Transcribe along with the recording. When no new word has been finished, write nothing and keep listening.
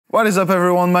What is up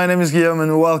everyone, my name is Guillaume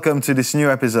and welcome to this new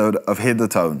episode of Hit the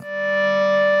Tone.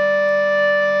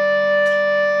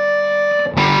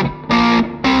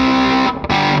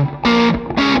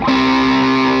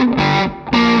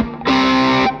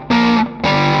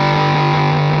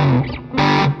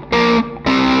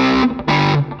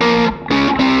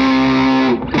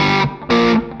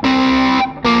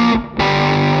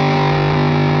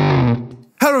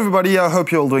 Everybody, I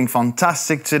hope you're all doing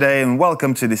fantastic today and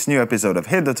welcome to this new episode of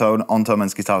Hit the Tone on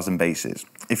Thomann's Guitars and Basses.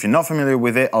 If you're not familiar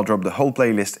with it, I'll drop the whole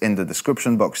playlist in the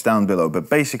description box down below, but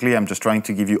basically I'm just trying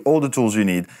to give you all the tools you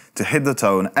need to hit the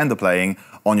tone and the playing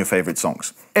on your favorite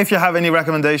songs. If you have any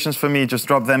recommendations for me, just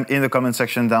drop them in the comment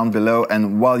section down below,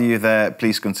 and while you're there,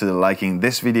 please consider liking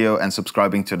this video and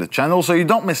subscribing to the channel so you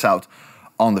don't miss out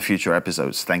on the future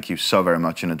episodes. Thank you so very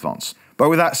much in advance. But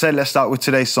with that said, let's start with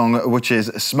today's song, which is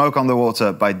Smoke on the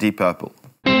Water by Deep Purple.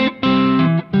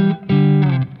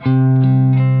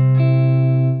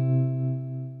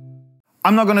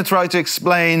 I'm not going to try to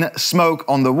explain Smoke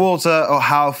on the Water or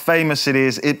how famous it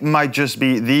is. It might just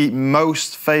be the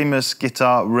most famous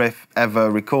guitar riff ever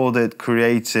recorded,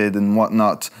 created and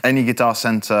whatnot. Any Guitar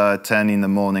Center at 10 in the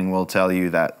morning will tell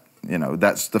you that, you know,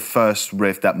 that's the first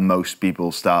riff that most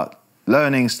people start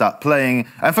learning, start playing,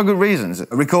 and for good reasons.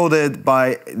 Recorded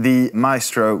by the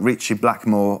maestro Ritchie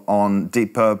Blackmore on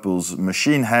Deep Purple's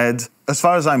Machine Head. As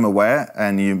far as I'm aware,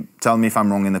 and you tell me if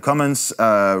I'm wrong in the comments,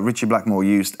 Ritchie Blackmore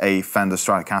used a Fender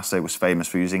Stratocaster, was famous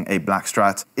for using a black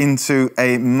Strat, into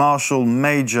a Marshall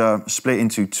Major split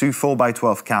into two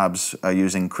 4x12 cabs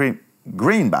using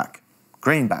greenback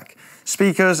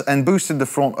speakers, and boosted the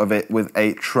front of it with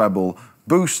a treble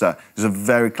booster. It's a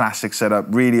very classic setup,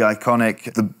 really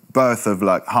iconic. The birth of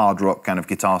like hard rock kind of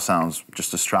guitar sounds,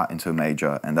 just a Strat into a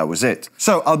Major, and that was it.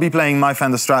 So I'll be playing my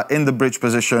Fender Strat in the bridge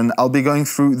position. I'll be going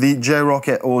through the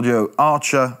J-Rocket Audio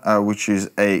Archer, which is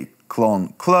a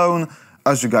clone.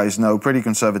 As you guys know, pretty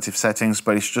conservative settings,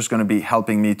 but it's just going to be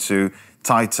helping me to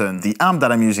tighten the amp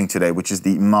that I'm using today, which is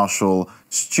the Marshall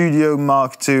Studio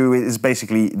Mark II. It is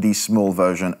basically the small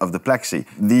version of the Plexi.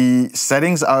 The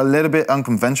settings are a little bit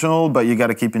unconventional, but you got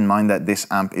to keep in mind that this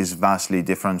amp is vastly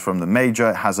different from the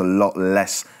Major. It has a lot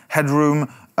less headroom,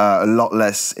 a lot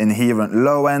less inherent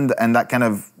low end, and that kind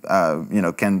of,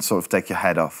 can sort of take your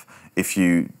head off if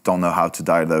you don't know how to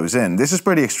dial those in. This is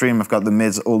pretty extreme. I've got the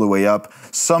mids all the way up,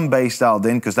 some bass dialed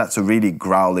in because that's a really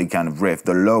growly kind of riff.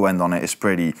 The low end on it is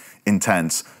pretty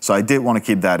intense, so I did want to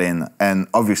keep that in, and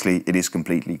obviously it is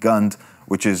completely gunned,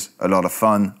 which is a lot of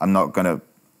fun. I'm not gonna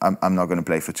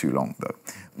play for too long though.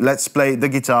 Let's play the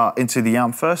guitar into the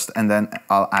amp first, and then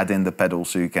I'll add in the pedal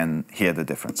so you can hear the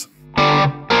difference.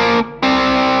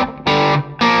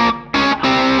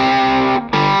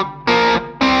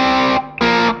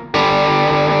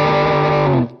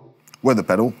 With the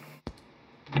pedal.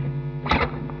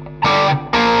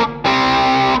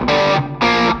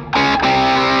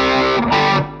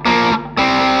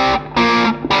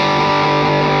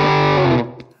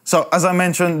 So as I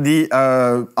mentioned, the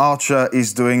Archer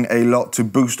is doing a lot to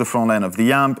boost the front end of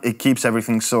the amp. It keeps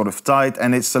everything sort of tight,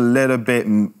 and it's a little bit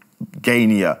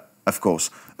gainier, of course,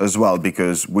 as well,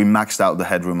 because we maxed out the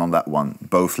headroom on that one.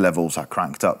 Both levels are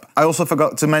cranked up. I also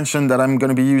forgot to mention that I'm going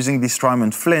to be using the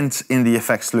Strymon Flint in the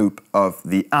effects loop of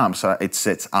the amp, so it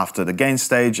sits after the gain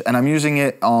stage, and I'm using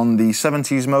it on the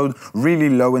 70s mode, really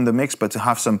low in the mix, but to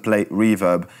have some plate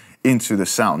reverb into the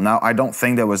sound. Now, I don't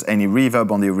think there was any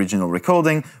reverb on the original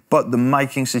recording, but the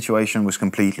miking situation was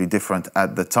completely different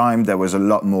at the time. There was a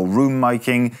lot more room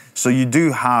miking, so you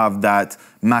do have that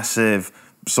massive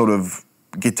sort of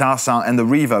guitar sound, and the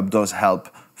reverb does help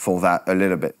for that a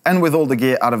little bit. And with all the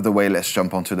gear out of the way, let's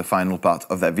jump onto the final part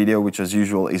of that video, which as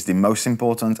usual is the most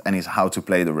important, and is how to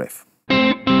play the riff.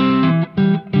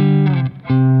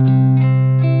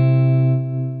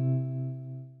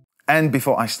 And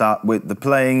before I start with the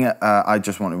playing, I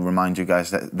just want to remind you guys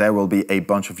that there will be a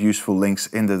bunch of useful links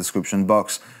in the description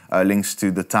box. Links to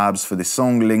the tabs for this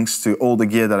song, links to all the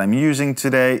gear that I'm using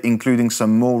today, including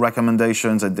some more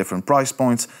recommendations at different price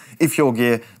points if your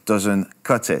gear doesn't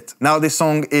cut it. Now, this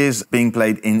song is being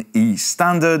played in E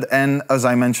standard, and as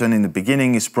I mentioned in the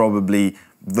beginning, it's probably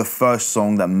the first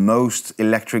song that most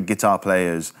electric guitar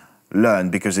players learn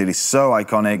because it is so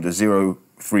iconic. The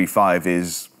 035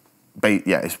 is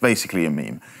it's basically a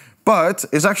meme. But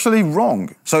it's actually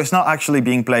wrong. So it's not actually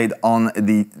being played on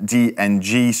the D and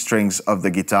G strings of the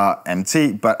guitar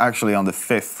MT, but actually on the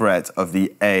 5th fret of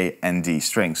the A and D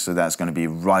strings. So that's going to be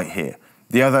right here.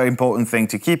 The other important thing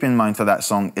to keep in mind for that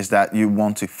song is that you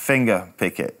want to finger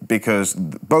pick it, because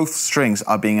both strings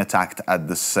are being attacked at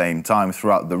the same time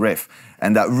throughout the riff.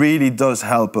 And that really does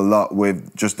help a lot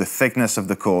with just the thickness of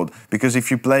the chord, because if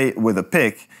you play with a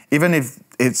pick, even if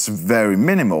it's very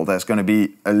minimal, there's going to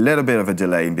be a little bit of a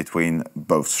delay in between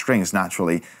both strings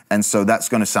naturally, and so that's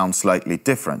going to sound slightly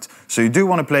different. So you do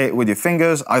want to play it with your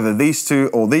fingers, either these two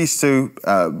or these two,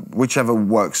 whichever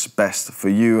works best for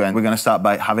you. And we're going to start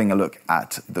by having a look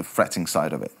at the fretting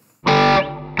side of it.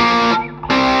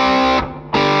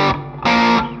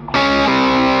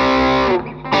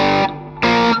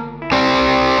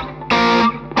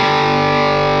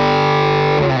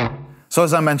 So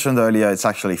as I mentioned earlier, it's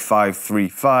actually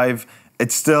 5-3-5.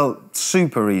 It's still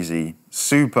super easy,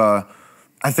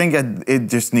 I think it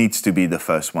just needs to be the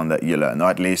first one that you learn, or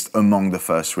at least among the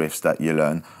first riffs that you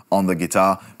learn on the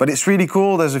guitar. But it's really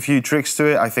cool, there's a few tricks to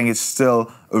it. I think it's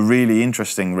still a really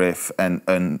interesting riff and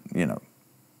you know,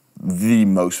 the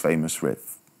most famous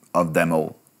riff of them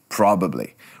all,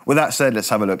 probably. With that said, let's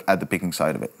have a look at the picking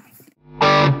side of it.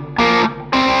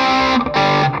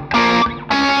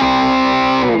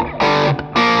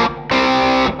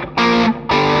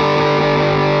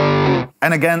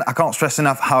 And again, I can't stress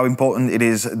enough how important it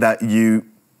is that you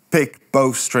pick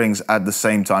both strings at the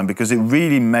same time, because it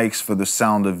really makes for the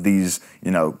sound of these, you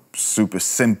know, super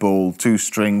simple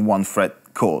 2-string,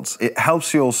 1-fret chords. It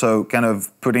helps you also kind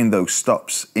of put in those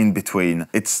stops in between.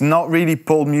 It's not really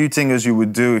pole muting as you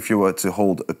would do if you were to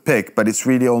hold a pick, but it's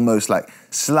really almost like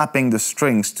slapping the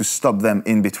strings to stop them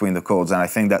in between the chords. And I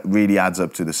think that really adds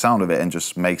up to the sound of it and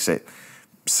just makes it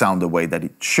sound the way that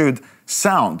it should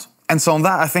sound. And so on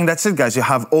that, I think that's it, guys. You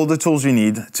have all the tools you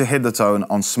need to hit the tone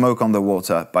on Smoke on the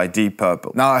Water by Deep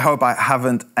Purple. Now, I hope I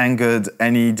haven't angered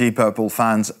any Deep Purple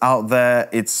fans out there.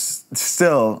 It's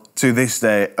still, to this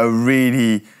day, a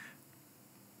really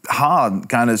hard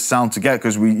kind of sound to get,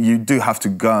 because you do have to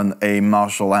gun a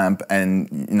Marshall amp and,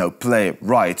 you know, play it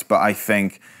right. But I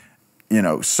think, you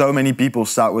know, so many people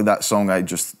start with that song. I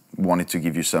just wanted to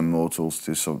give you some more tools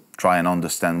to sort of try and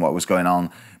understand what was going on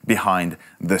behind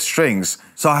the strings.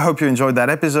 So I hope you enjoyed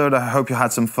that episode. I hope you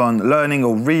had some fun learning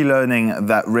or relearning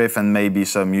that riff and maybe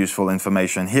some useful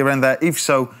information here and there. If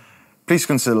so, please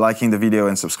consider liking the video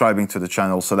and subscribing to the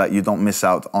channel so that you don't miss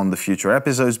out on the future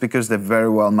episodes, because they very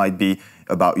well might be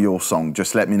about your song.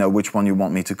 Just let me know which one you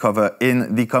want me to cover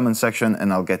in the comment section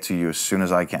and I'll get to you as soon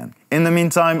as I can. In the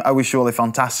meantime, I wish you all a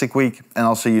fantastic week, and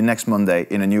I'll see you next Monday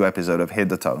in a new episode of Hit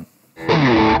the Tone.